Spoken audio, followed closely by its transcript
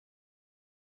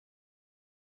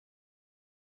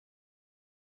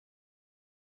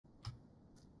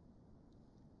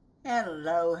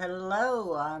Hello,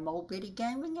 hello, I'm Old Bitty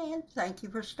Gaming and thank you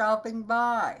for stopping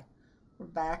by. We're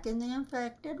back in the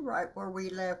Infected, right where we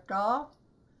left off.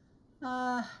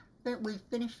 Uh, we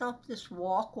finished off this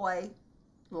walkway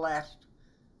last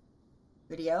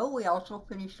video. We also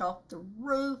finished off the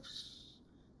roofs.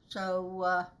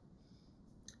 So,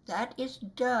 that is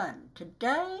done.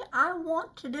 Today I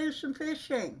want to do some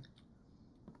fishing.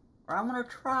 Or I'm going to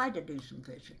try to do some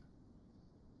fishing.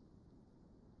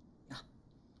 Yeah.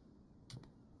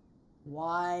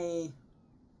 Why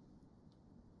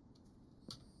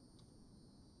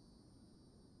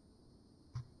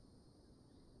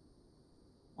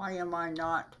am I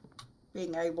not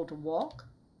being able to walk?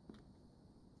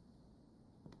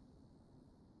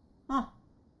 Huh.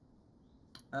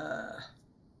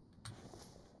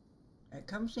 That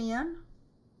comes in.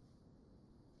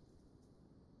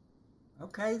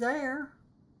 Okay, there.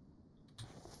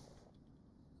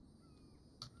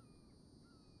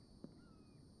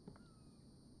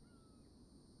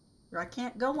 But I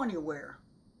can't go anywhere.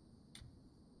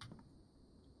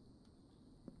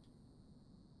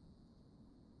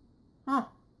 Huh.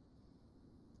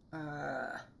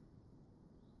 Uh,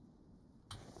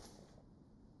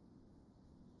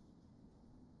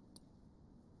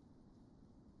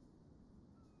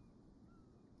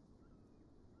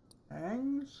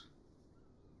 things.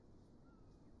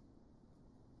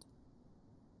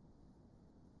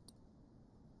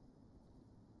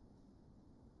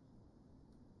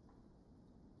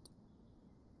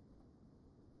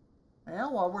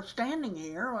 Well, while we're standing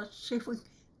here, let's see if we...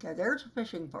 Okay, there's a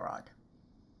fishing rod.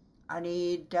 I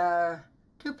need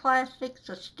 2 plastics,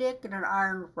 a stick, and an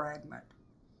iron fragment.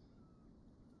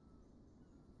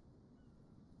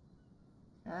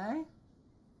 Okay.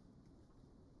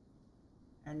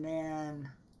 And then...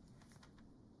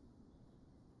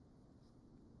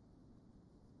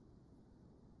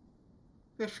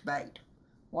 fish bait.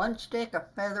 1 stick, a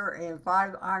feather, and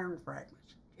 5 iron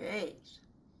fragments. Jeez.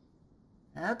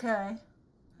 Okay.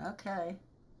 Okay.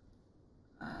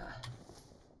 Uh,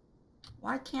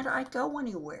 why can't I go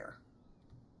anywhere?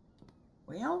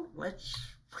 Well, let's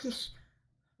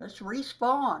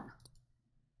respawn.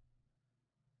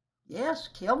 Yes,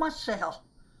 kill myself.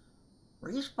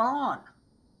 Respawn.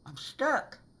 I'm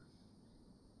stuck.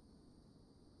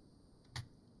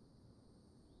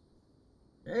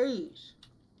 Jeez.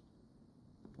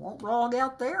 Won't log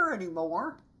out there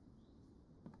anymore.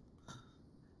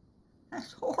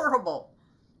 That's horrible.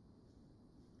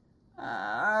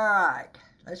 Alright.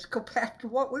 Let's go back to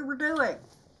what we were doing.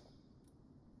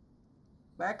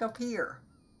 Back up here.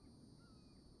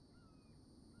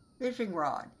 Fishing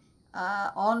rod.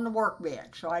 On the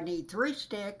workbench. So I need 3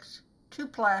 sticks, 2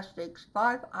 plastics,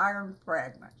 5 iron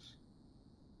fragments.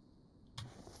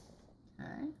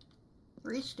 Okay.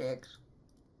 3 sticks.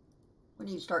 We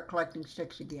need to start collecting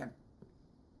sticks again.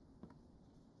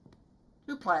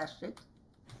 2 plastic.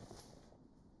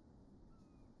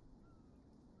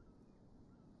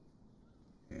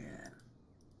 And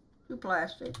 2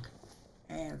 plastic.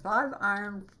 And 5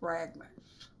 iron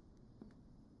fragments.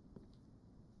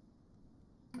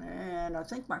 And I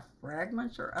think my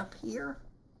fragments are up here.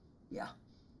 Yeah.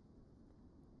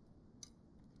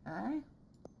 Okay.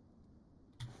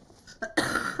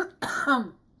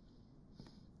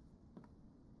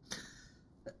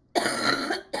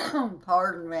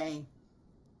 Pardon me.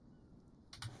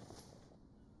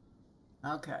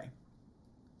 Okay.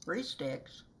 3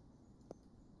 sticks.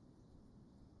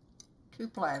 2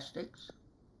 plastics.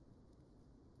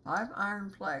 5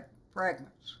 iron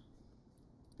fragments.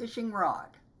 Fishing rod.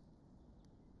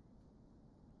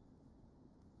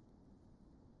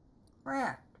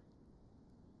 Craft.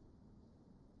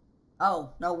 Oh,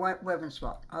 no weapon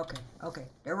spot. Okay, okay,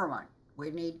 never mind.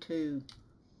 We need to...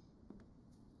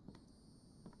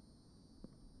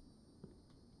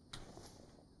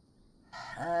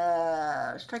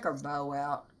 let's take our bow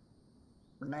out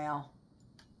for now.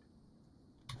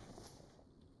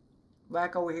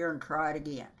 Back over here and try it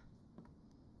again.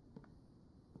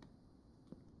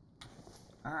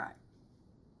 Alright.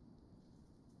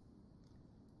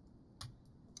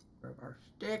 Grab our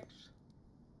sticks,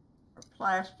 our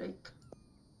plastic,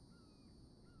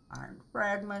 iron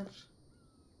fragments,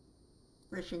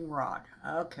 fishing rod.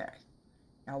 Okay.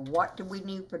 Now what do we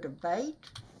need for the bait?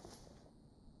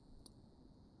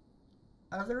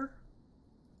 Other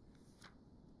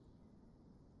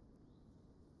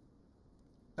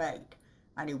bait.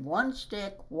 I need 1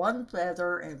 stick, 1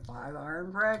 feather, and 5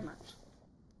 iron fragments.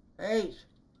 Jeez.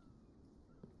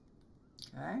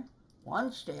 Okay.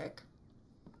 1 stick.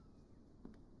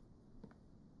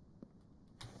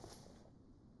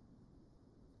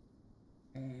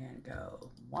 And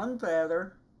go 1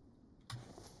 feather.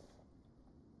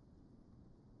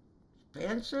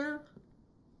 expensive.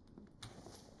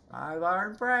 5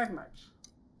 iron fragments.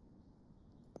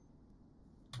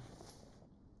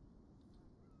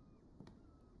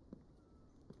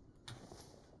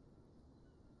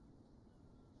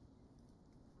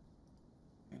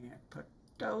 And put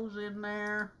those in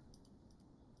there.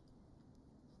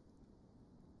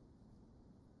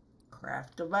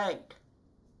 Craft the bait.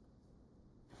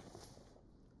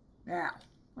 Now,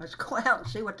 let's go out and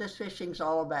see what this fishing's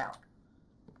all about.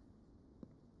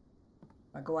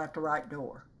 I go out the right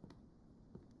door.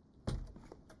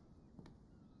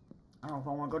 I don't know if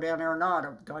I want to go down there or not.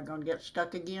 Am I going to get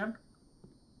stuck again?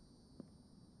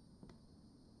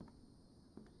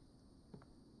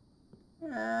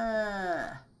 And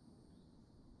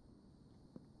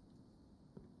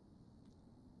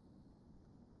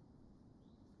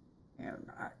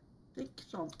I think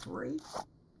it's on 3.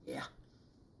 Yeah.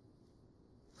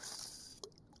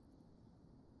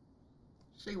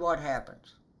 See what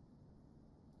happens.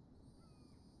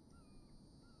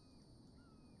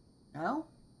 No?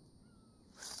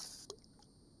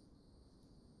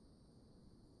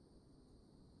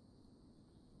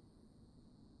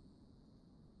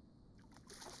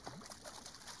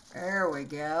 There we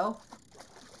go.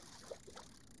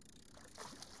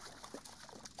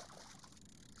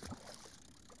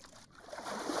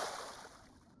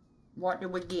 What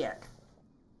did we get?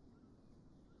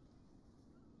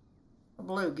 A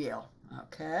bluegill.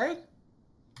 Okay.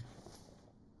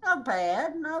 Not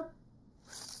bad. Not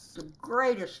the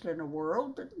greatest in the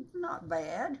world, but not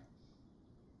bad.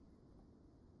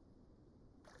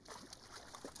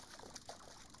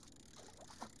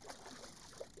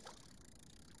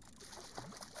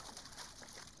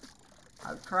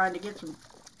 I was trying to get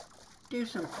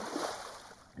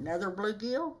another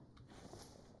bluegill.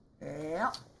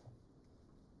 Yeah.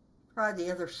 Try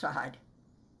the other side.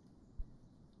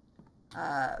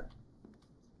 I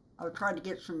was trying to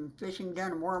get some fishing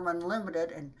done in Worm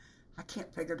Unlimited, and I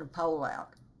can't figure the pole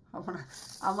out. I'm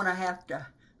gonna have to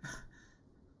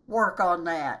work on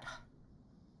that.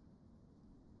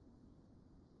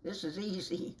 This is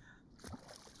easy.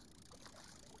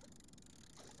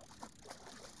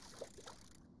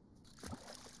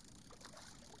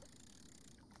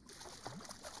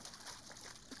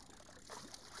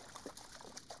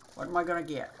 What am I gonna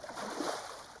get?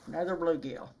 Another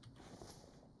bluegill.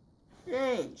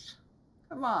 Jeez,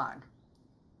 come on.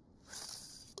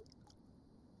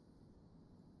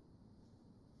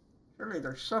 Surely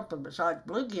there's something besides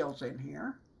bluegills in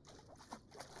here.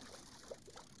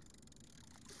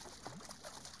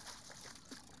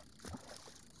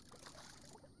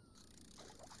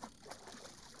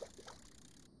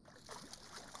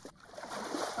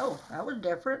 Oh, that was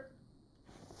different.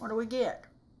 What do we get?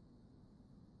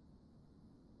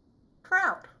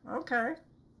 Trout. Okay.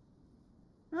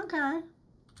 Okay.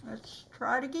 Let's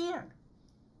try it again.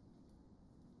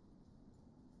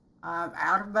 I'm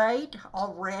out of bait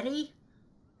already.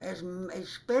 As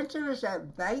expensive as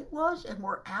that bait was, and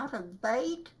we're out of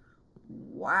bait?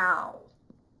 Wow.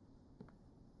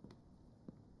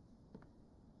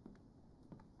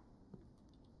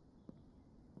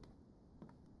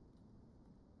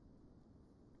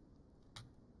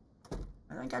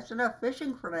 I think that's enough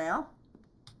fishing for now.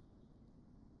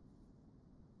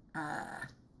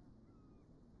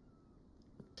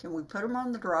 Can we put them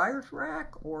on the dryer's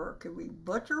rack, or can we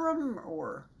butcher them,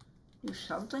 or do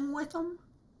something with them?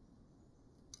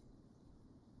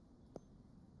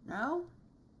 No?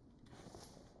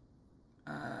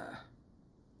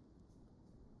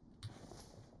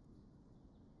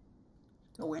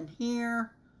 Go in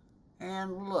here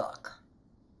and look.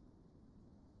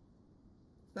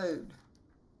 Food.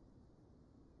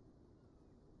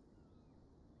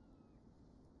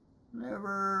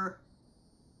 Liver,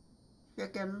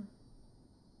 chicken,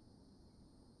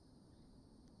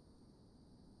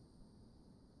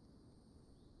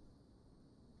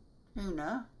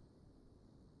 tuna.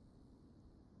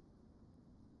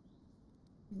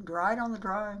 You can dry it on the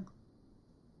drying.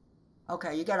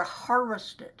 Okay, you gotta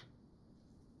harvest it.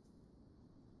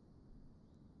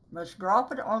 Must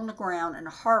drop it on the ground and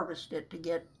harvest it to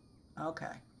get,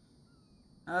 okay.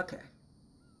 Okay.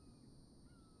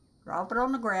 Drop it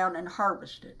on the ground and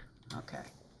harvest it. Okay.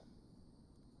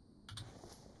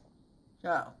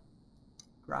 So,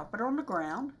 drop it on the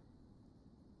ground.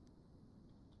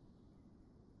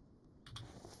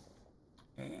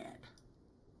 And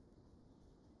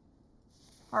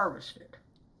harvest it.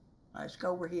 Let's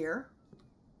go over here.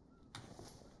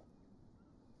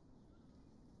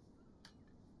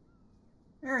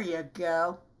 There you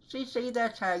go. See,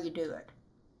 that's how you do it.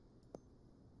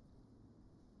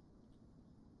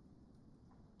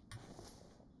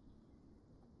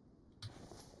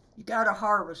 You got to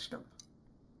harvest them.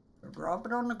 So drop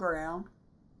it on the ground.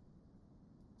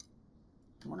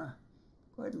 I want to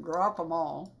go ahead and drop them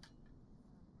all.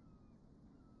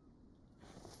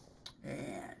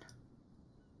 And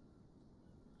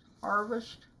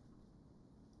harvest,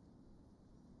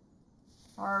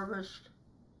 harvest,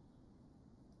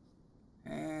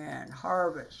 and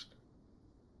harvest.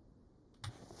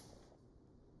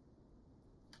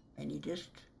 And you just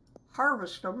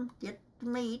harvest them, get the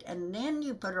meat, and then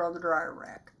you put it on the dryer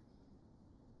rack.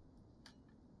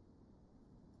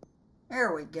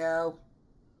 There we go.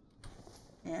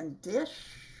 And this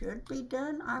should be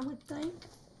done, I would think.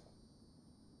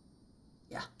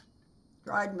 Yeah,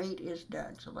 dried meat is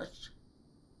done. So let's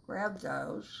grab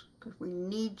those because we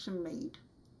need some meat.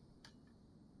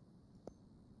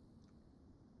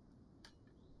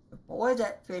 But boy,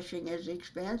 that fishing is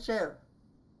expensive.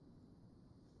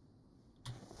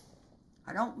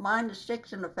 I don't mind the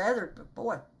sticks and the feathers, but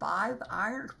boy, 5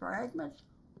 iron fragments?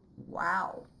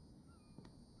 Wow.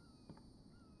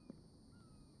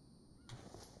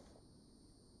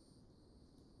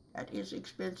 That is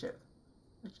expensive.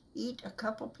 Let's eat a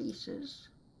couple pieces.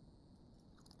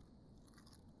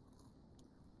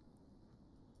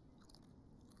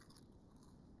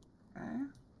 Okay.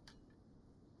 I'm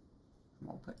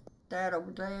gonna put that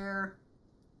over there.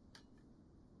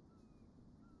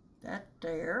 That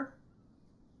there.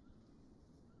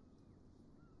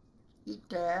 Eat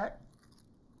that.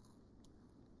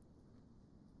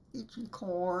 Eat some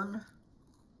corn.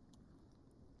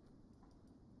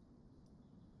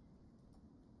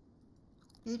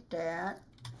 Eat that.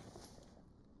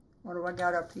 What do I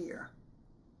got up here?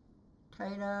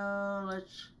 Potato.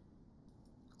 Let's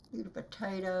eat a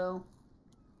potato.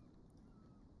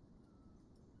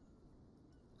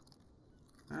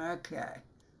 Okay.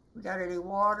 We got any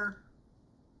water?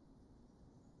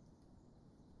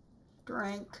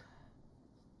 Drink.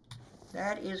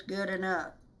 That is good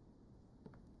enough.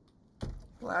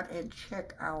 Go out and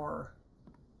check our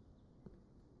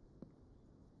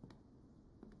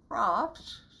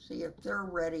crops, see if they're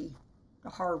ready to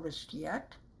harvest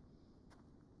yet.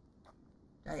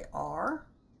 They are.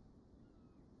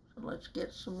 So let's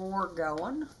get some more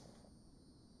going.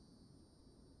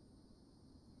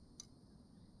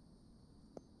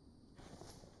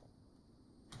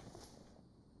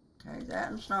 Okay,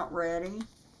 that one's not ready.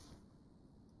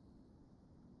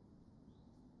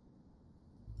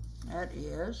 That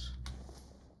is.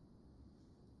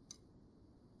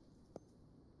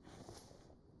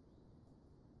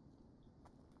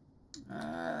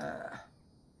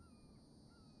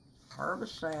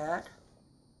 Harvest that.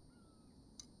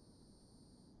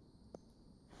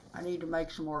 I need to make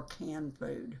some more canned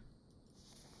food.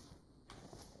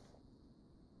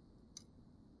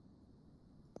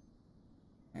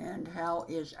 And how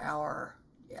is our,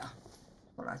 yeah,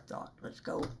 what I thought. Let's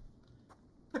go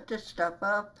put this stuff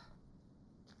up.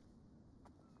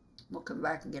 We'll come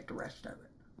back and get the rest of it.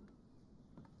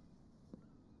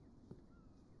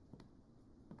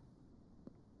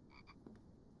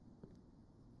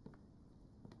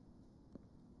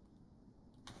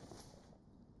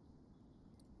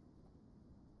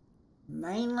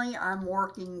 Mainly, I'm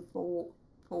working for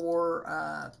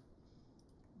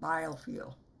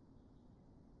biofuel.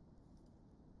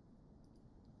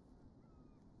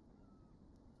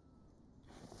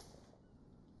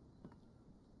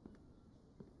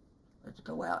 Let's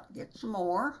go out and get some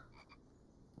more.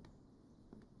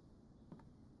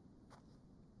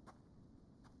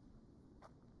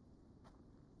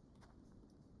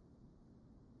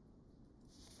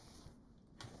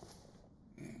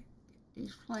 And get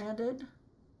these planted.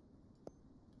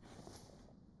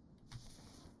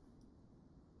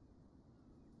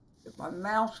 Get my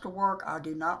mouse to work. I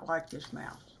do not like this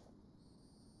mouse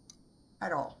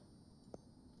at all.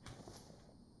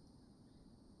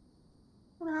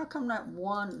 Well, how come that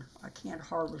one, I can't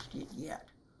harvest it yet?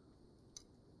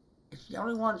 It's the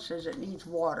only one that says it needs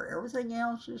water. Everything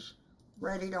else is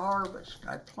ready to harvest.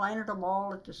 I planted them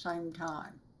all at the same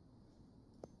time.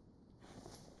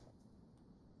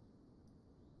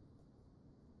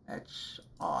 That's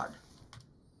odd.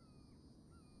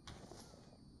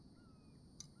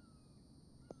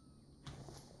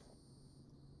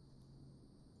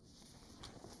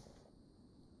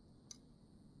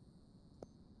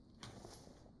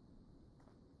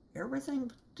 Everything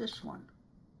but this one.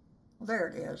 Well, there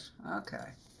it is. Okay.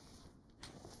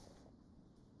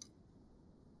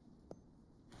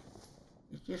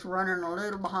 It's just running a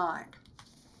little behind.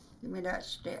 Give me that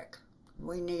stick.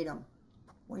 We need them.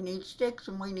 We need sticks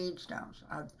and we need stones.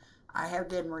 I have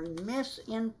been remiss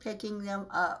in picking them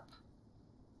up.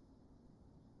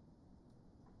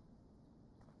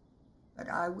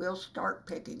 but I will start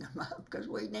picking them up because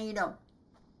we need them.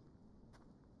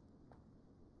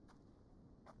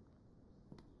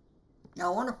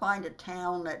 Now I want to find a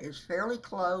town that is fairly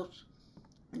close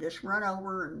and just run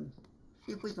over and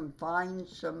see if we can find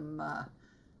some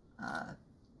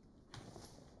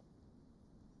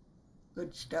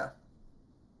good stuff.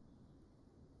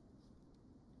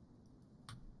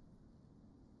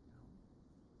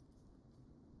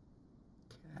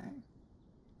 Okay.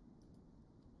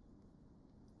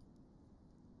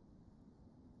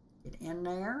 Get in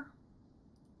there.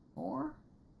 More.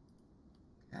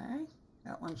 Okay.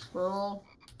 That one's full.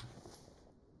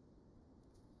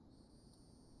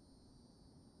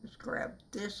 Just grab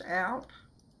this out.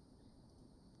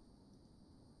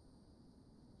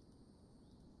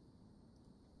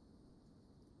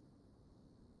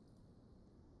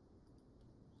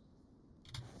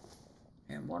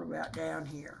 And what about down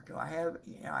here? Do I have,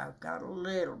 yeah, I've got a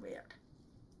little bit.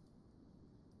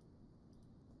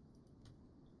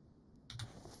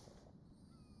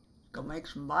 Go make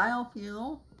some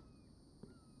biofuel.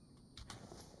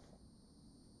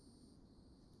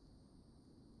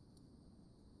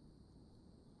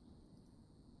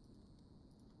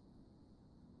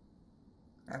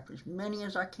 Grab as many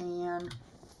as I can.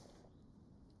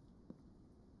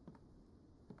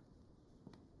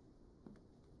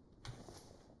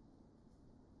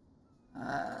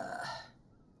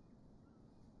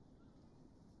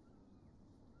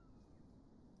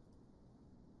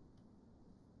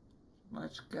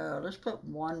 Let's go. Let's put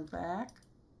one back.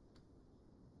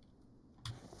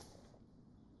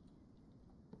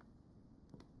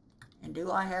 And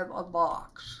do I have a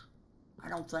box? I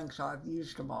don't think so. I've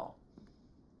used them all.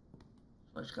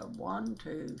 Let's go 1,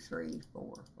 2, 3,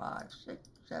 4, 5, 6,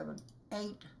 7,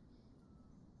 8.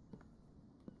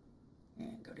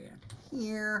 And go down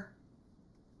here.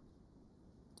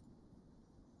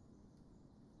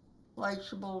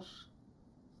 Placeables.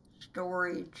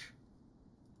 Storage.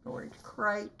 Storage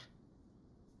crate.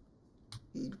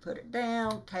 E to put it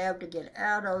down. Tab to get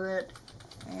out of it.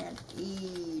 And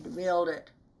E to build it.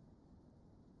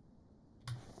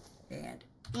 And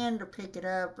N to pick it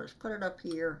up. Let's put it up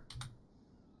here.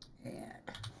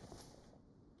 And,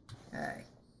 okay.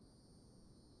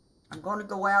 I'm going to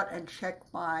go out and check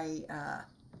my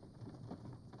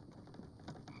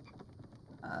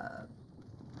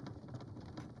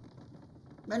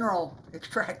mineral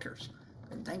extractors.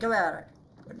 Couldn't think about it.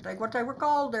 Couldn't think what they were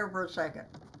called there for a second.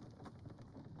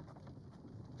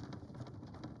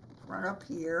 Run up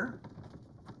here.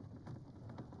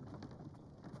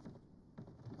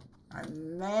 I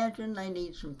imagine they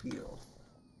need some fuel.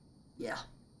 Yeah.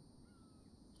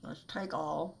 Let's take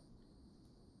all.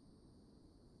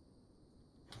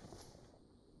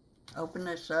 Open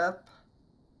this up.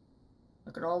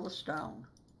 Look at all the stone.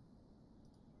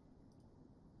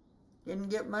 Didn't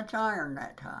get much iron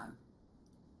that time.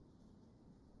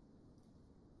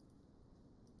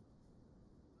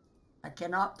 I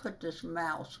cannot put this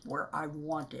mouse where I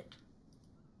want it.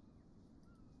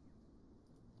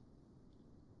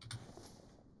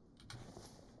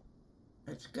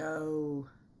 Let's go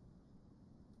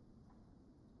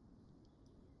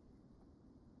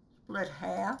split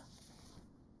half.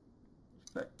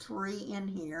 Let's put 3 in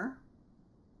here.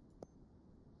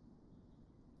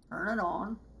 Turn it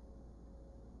on.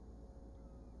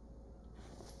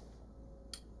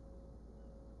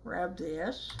 Grab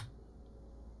this.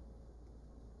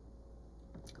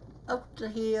 Up the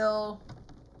hill.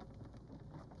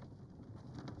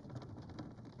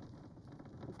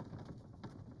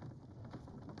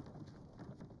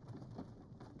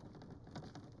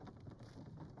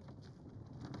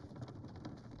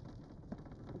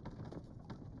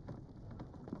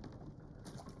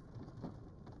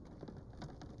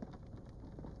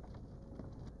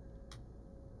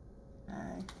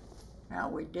 Okay. How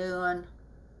we doing?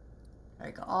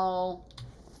 Take all.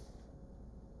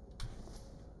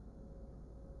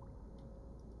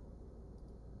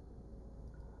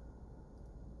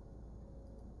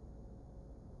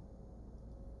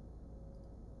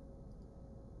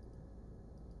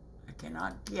 I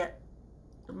cannot get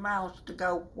the mouse to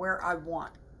go where I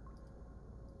want.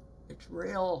 It's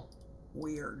real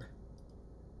weird.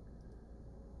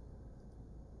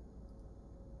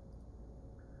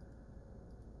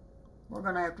 We're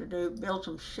going to have to build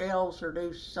some shelves or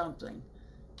do something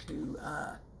to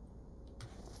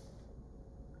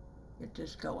get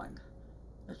this going.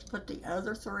 Let's put the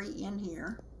other 3 in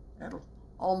here. That'll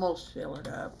almost fill it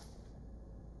up.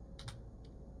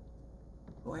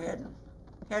 Go ahead and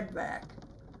head back.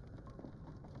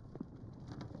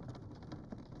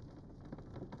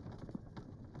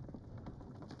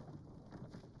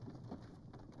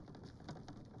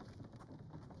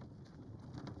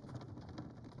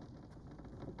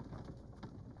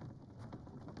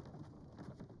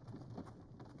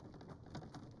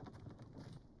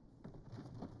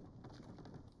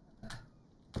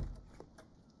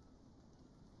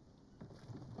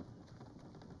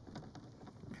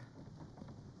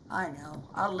 I know.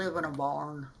 I live in a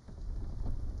barn.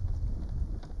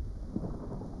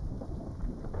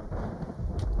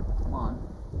 Come on.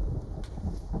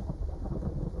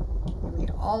 Give me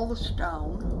all the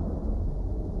stone.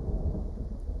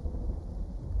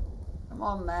 Come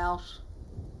on, mouse.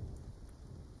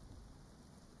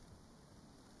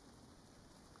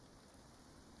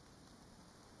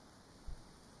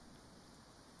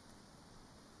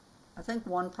 I think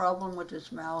one problem with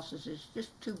this mouse is it's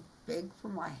just too big for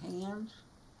my hands.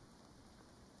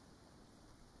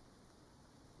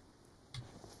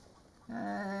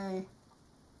 Okay.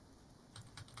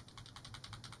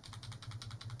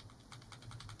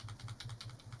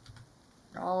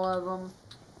 All of them.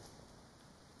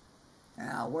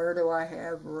 Now, where do I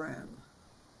have room?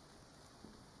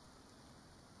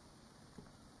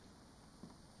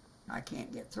 I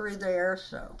can't get through there,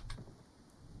 so.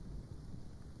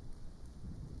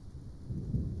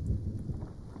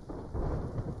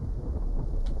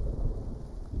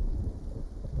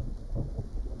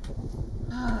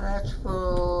 That's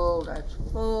full, that's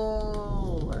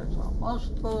full, that's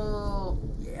almost full.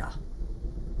 Yeah.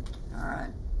 All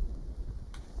right.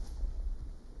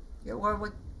 Get where we,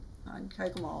 I can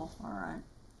take them all. All right.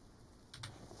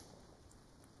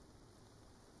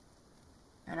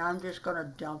 And I'm just going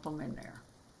to dump them in there.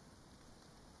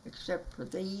 Except for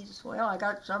these. Well, I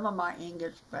got some of my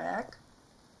ingots back.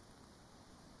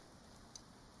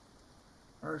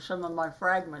 Or some of my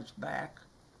fragments back.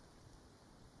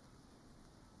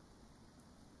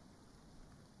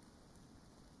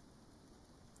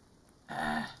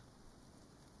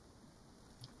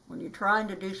 When you're trying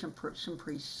to do some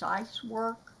precise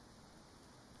work,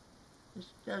 this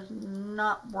does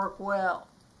not work well.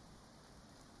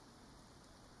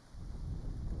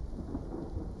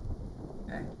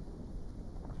 Okay.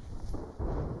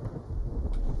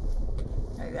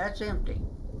 Okay, that's empty.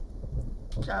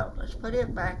 So let's put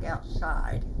it back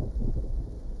outside.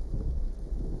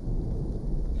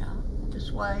 Yeah,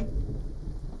 this way.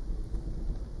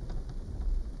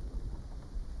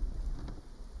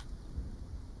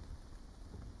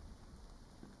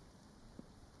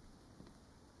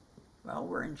 Well,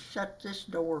 we're going to shut this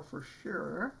door for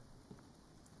sure.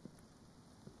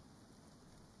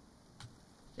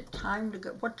 Is it time to go?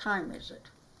 What time is it?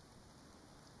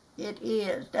 It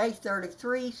is day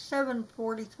 33,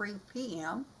 7:43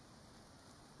 p.m.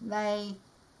 May,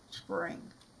 spring.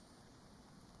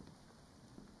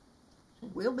 So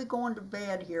we'll be going to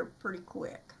bed here pretty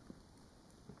quick.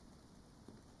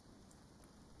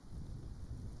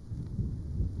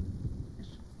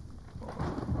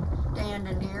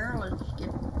 Standing here, let's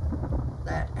get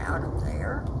that out of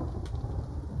there.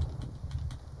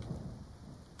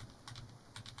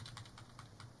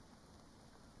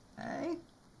 Okay.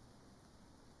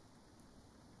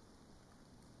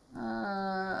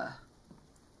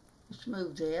 Let's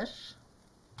move this.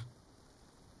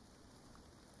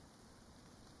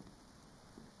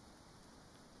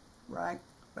 Right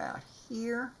about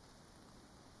here.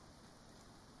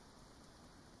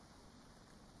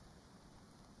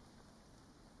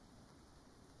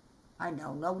 I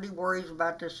know, nobody worries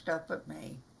about this stuff but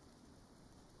me.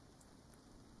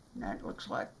 And that looks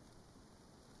like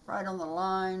right on the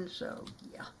line, so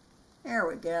yeah. There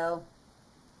we go.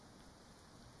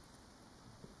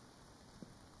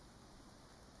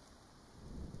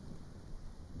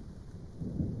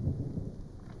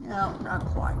 No, not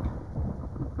quite.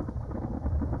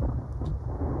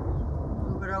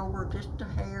 Move it over just a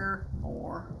hair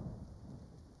more.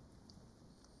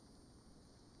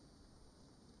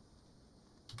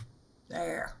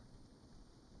 There.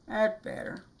 That's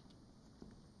better.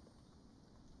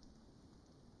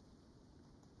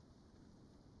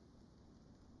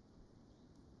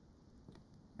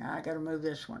 Now I gotta move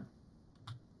this one.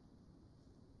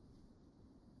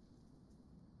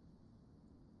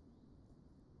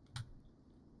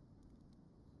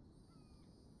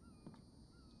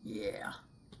 Yeah.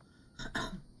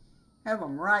 Have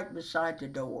them right beside the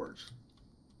doors.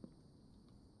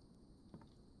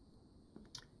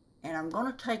 And I'm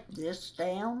going to take this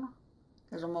down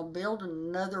because I'm going to build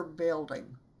another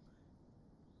building.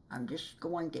 I'm just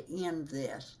going to end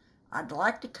this. I'd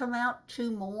like to come out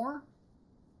 2 more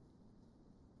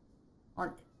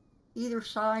on either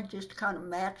side just to kind of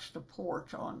match the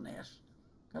porch on this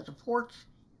because the porch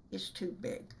is too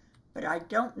big. But I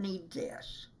don't need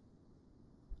this.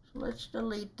 So let's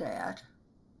delete that.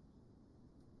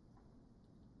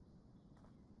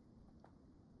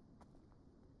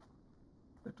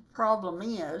 But the problem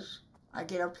is I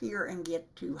get up here and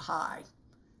get too high.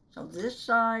 So this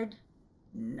side,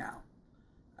 no.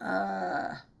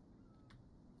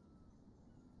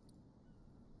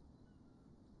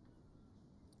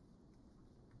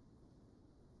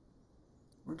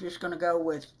 We're just going to go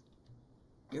with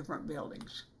different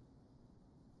buildings.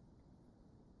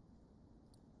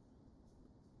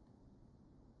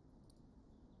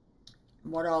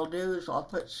 And what I'll do is I'll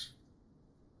put,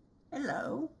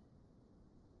 hello,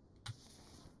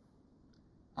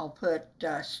 I'll put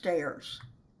stairs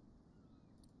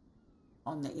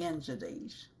on the ends of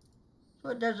these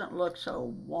so it doesn't look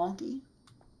so wonky.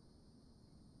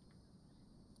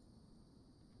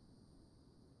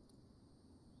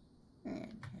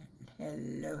 And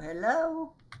hello,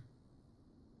 hello.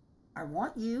 I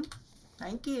want you.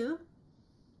 Thank you.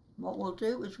 What we'll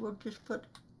do is we'll just put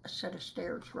a set of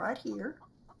stairs right here.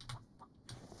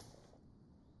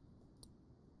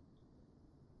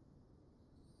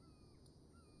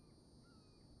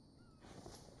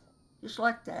 Just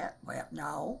like that. Well,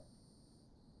 no.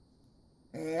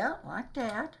 Yeah, like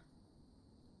that.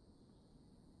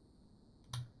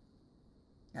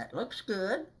 That looks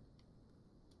good.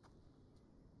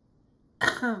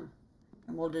 And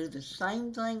we'll do the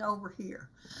same thing over here.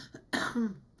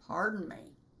 Pardon me.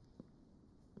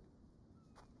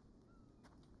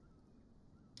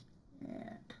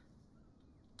 And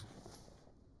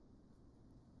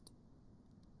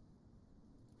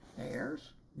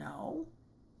there's, no.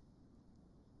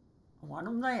 I want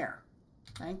them there.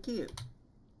 Thank you.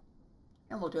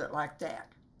 And we'll do it like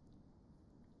that.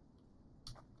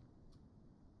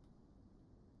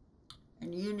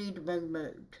 And you need to be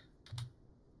moved.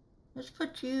 Let's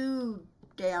put you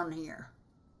down here.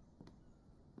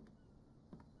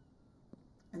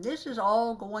 And this is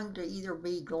all going to either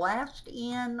be glassed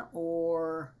in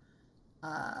or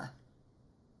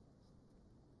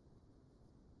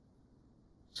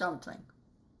something.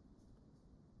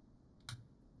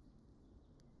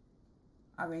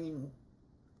 I mean,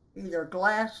 either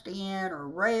glassed in or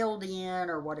railed in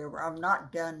or whatever. I'm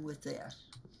not done with this.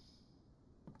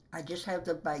 I just have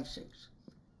the basics.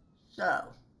 So,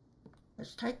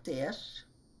 let's take this,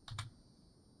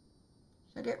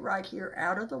 set it right here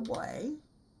out of the way.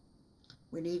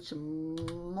 We need some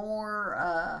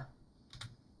more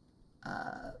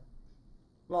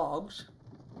logs.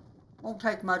 Won't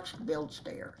take much to build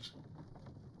stairs.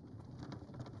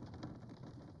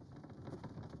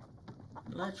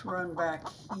 Let's run back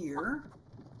here.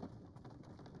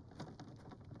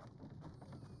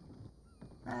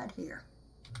 Right here.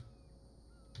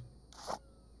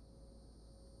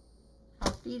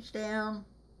 Pop these down.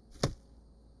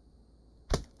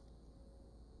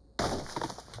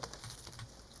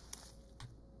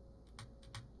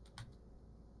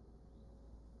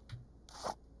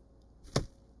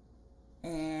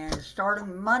 And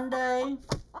starting Monday,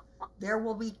 there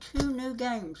will be 2 new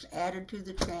games added to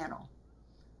the channel.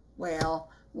 Well,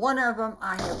 one of them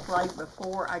I have played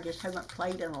before. I just haven't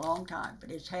played in a long time, but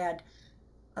it's had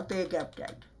a big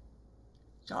update.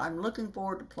 So I'm looking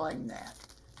forward to playing that.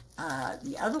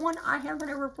 The other one I haven't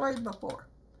ever played before,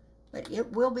 but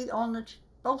it will be on the,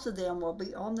 both of them will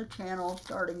be on the channel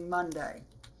starting Monday.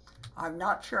 I'm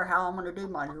not sure how I'm going to do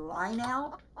my line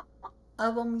out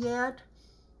of them yet.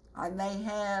 I may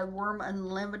have Worm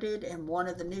Unlimited and one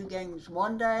of the new games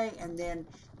one day, and then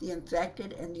the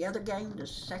Infected and the other game the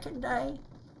second day.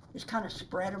 Just kind of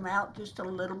spread them out just a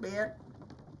little bit,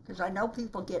 because I know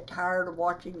people get tired of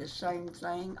watching the same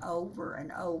thing over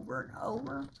and over and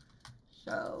over.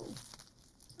 So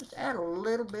just add a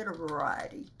little bit of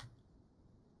variety.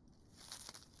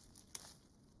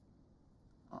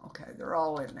 Okay, they're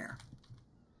all in there.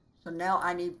 So now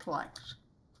I need planks.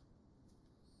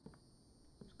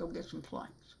 Let's go get some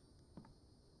planks.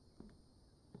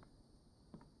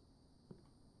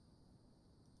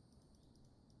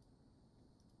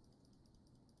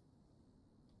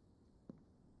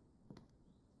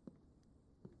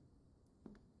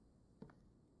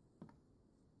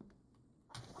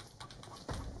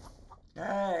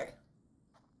 Okay.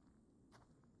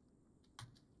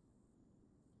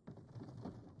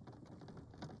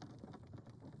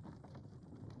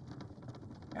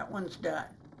 That one's done.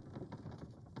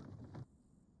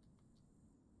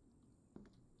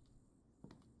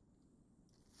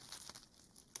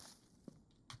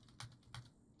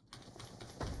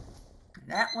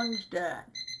 That one's done.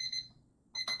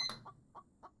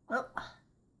 Oh.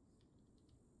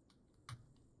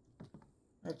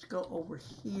 Let's go over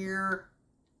here.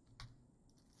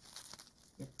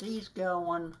 Get these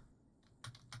going.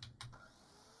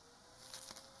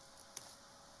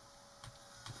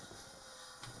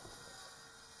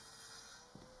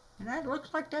 And that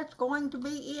looks like that's going to be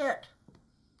it.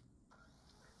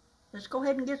 Let's go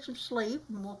ahead and get some sleep,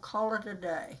 and we'll call it a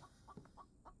day.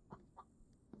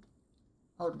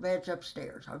 Oh, the bed's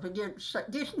upstairs. I was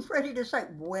getting ready to say,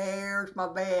 where's my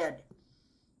bed?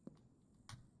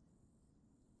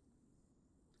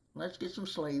 let's get some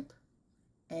sleep.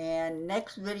 And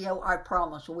next video, I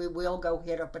promise, we will go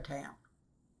hit up a town.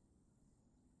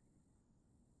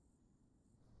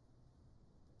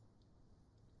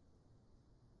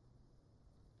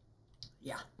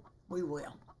 Yeah, we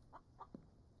will.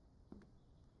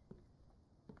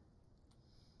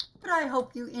 But I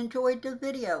hope you enjoyed the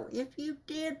video. If you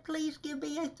did, please give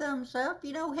me a thumbs up.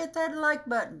 Hit that like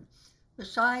button.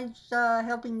 Besides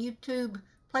helping YouTube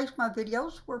place my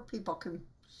videos where people can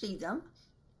see them,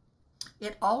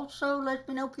 it also lets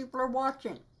me know people are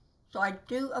watching. So I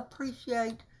do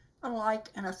appreciate a like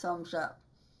and a thumbs up.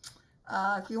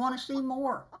 If you want to see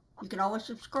more, you can always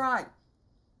subscribe.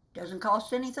 Doesn't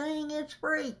cost anything, it's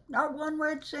free. Not 1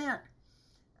 red cent.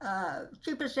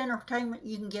 Cheapest entertainment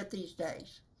you can get these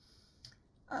days.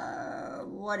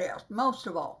 What else? Most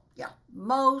of all,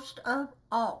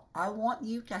 I want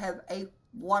you to have a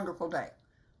wonderful day.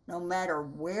 No matter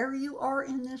where you are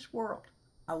in this world,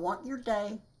 I want your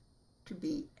day to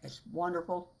be as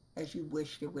wonderful as you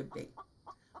wished it would be.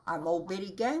 I'm Old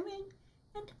Biddy Gaming,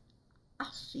 and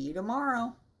I'll see you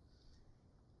tomorrow.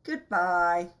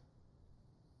 Goodbye.